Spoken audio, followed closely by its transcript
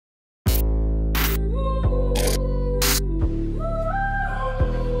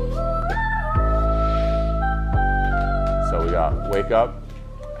wake up,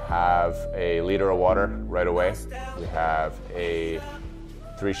 have a liter of water right away. We have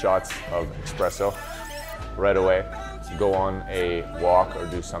 3 shots of espresso right away. Go on a walk or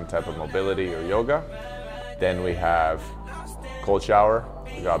do some type of mobility or yoga. Then we have cold shower,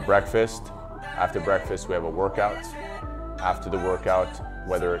 we got breakfast. After breakfast, we have a workout. After the workout,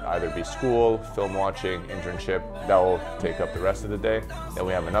 whether it either be school, film watching, internship, that will take up the rest of the day. Then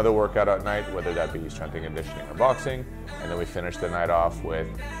we have another workout at night, whether that be strength and conditioning or boxing. And then we finish the night off with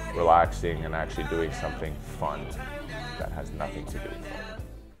relaxing and actually doing something fun that has nothing to do with it.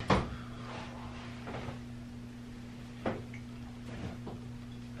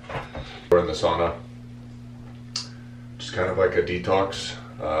 We're in the sauna. Just kind of like a detox.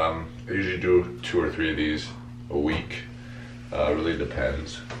 I usually do 2 or 3 of these a week. Really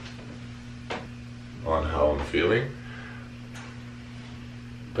depends on how I'm feeling.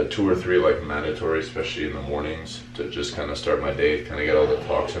 But 2 or 3 like mandatory, especially in the mornings, to just kind of start my day, kind of get all the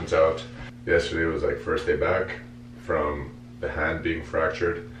toxins out. Yesterday was like first day back from the hand being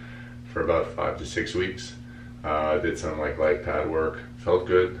fractured for about 5 to 6 weeks. I did some like light pad work, felt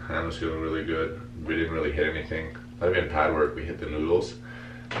good, hand was feeling really good. We didn't really hit anything. Not even pad work, we hit the noodles.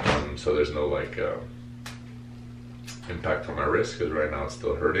 So there's no like impact on my wrist because right now it's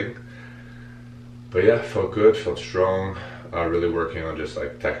still hurting. But yeah, felt good, felt strong. Really working on just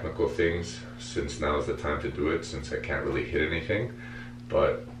like technical things since now is the time to do it, since I can't really hit anything.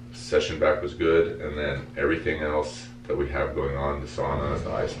 But session back was good, and then everything else that we have going on, the sauna,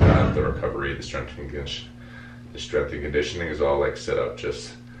 the ice bath, the recovery, the strength and conditioning is all like set up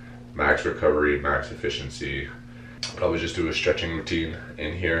just max recovery, max efficiency. Probably just do a stretching routine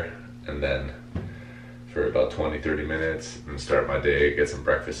in here and then for about 20-30 minutes and start my day, get some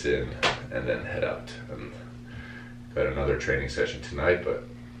breakfast in, and then head out. And got another training session tonight, but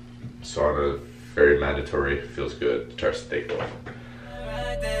sauna, very mandatory, feels good, starts the day going.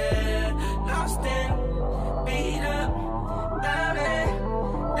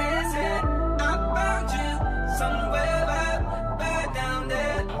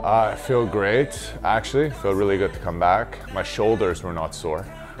 I feel great, actually. Feel really good to come back. My shoulders were not sore,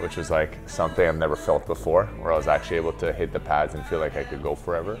 which was like something I've never felt before, where I was actually able to hit the pads and feel like I could go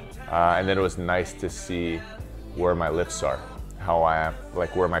forever. And then it was nice to see where my lifts are, how I am,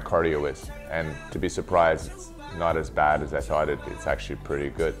 like where my cardio is. And to be surprised, it's not as bad as I thought it's actually pretty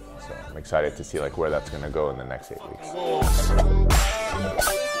good. So I'm excited to see like where that's gonna go in the next 8 weeks.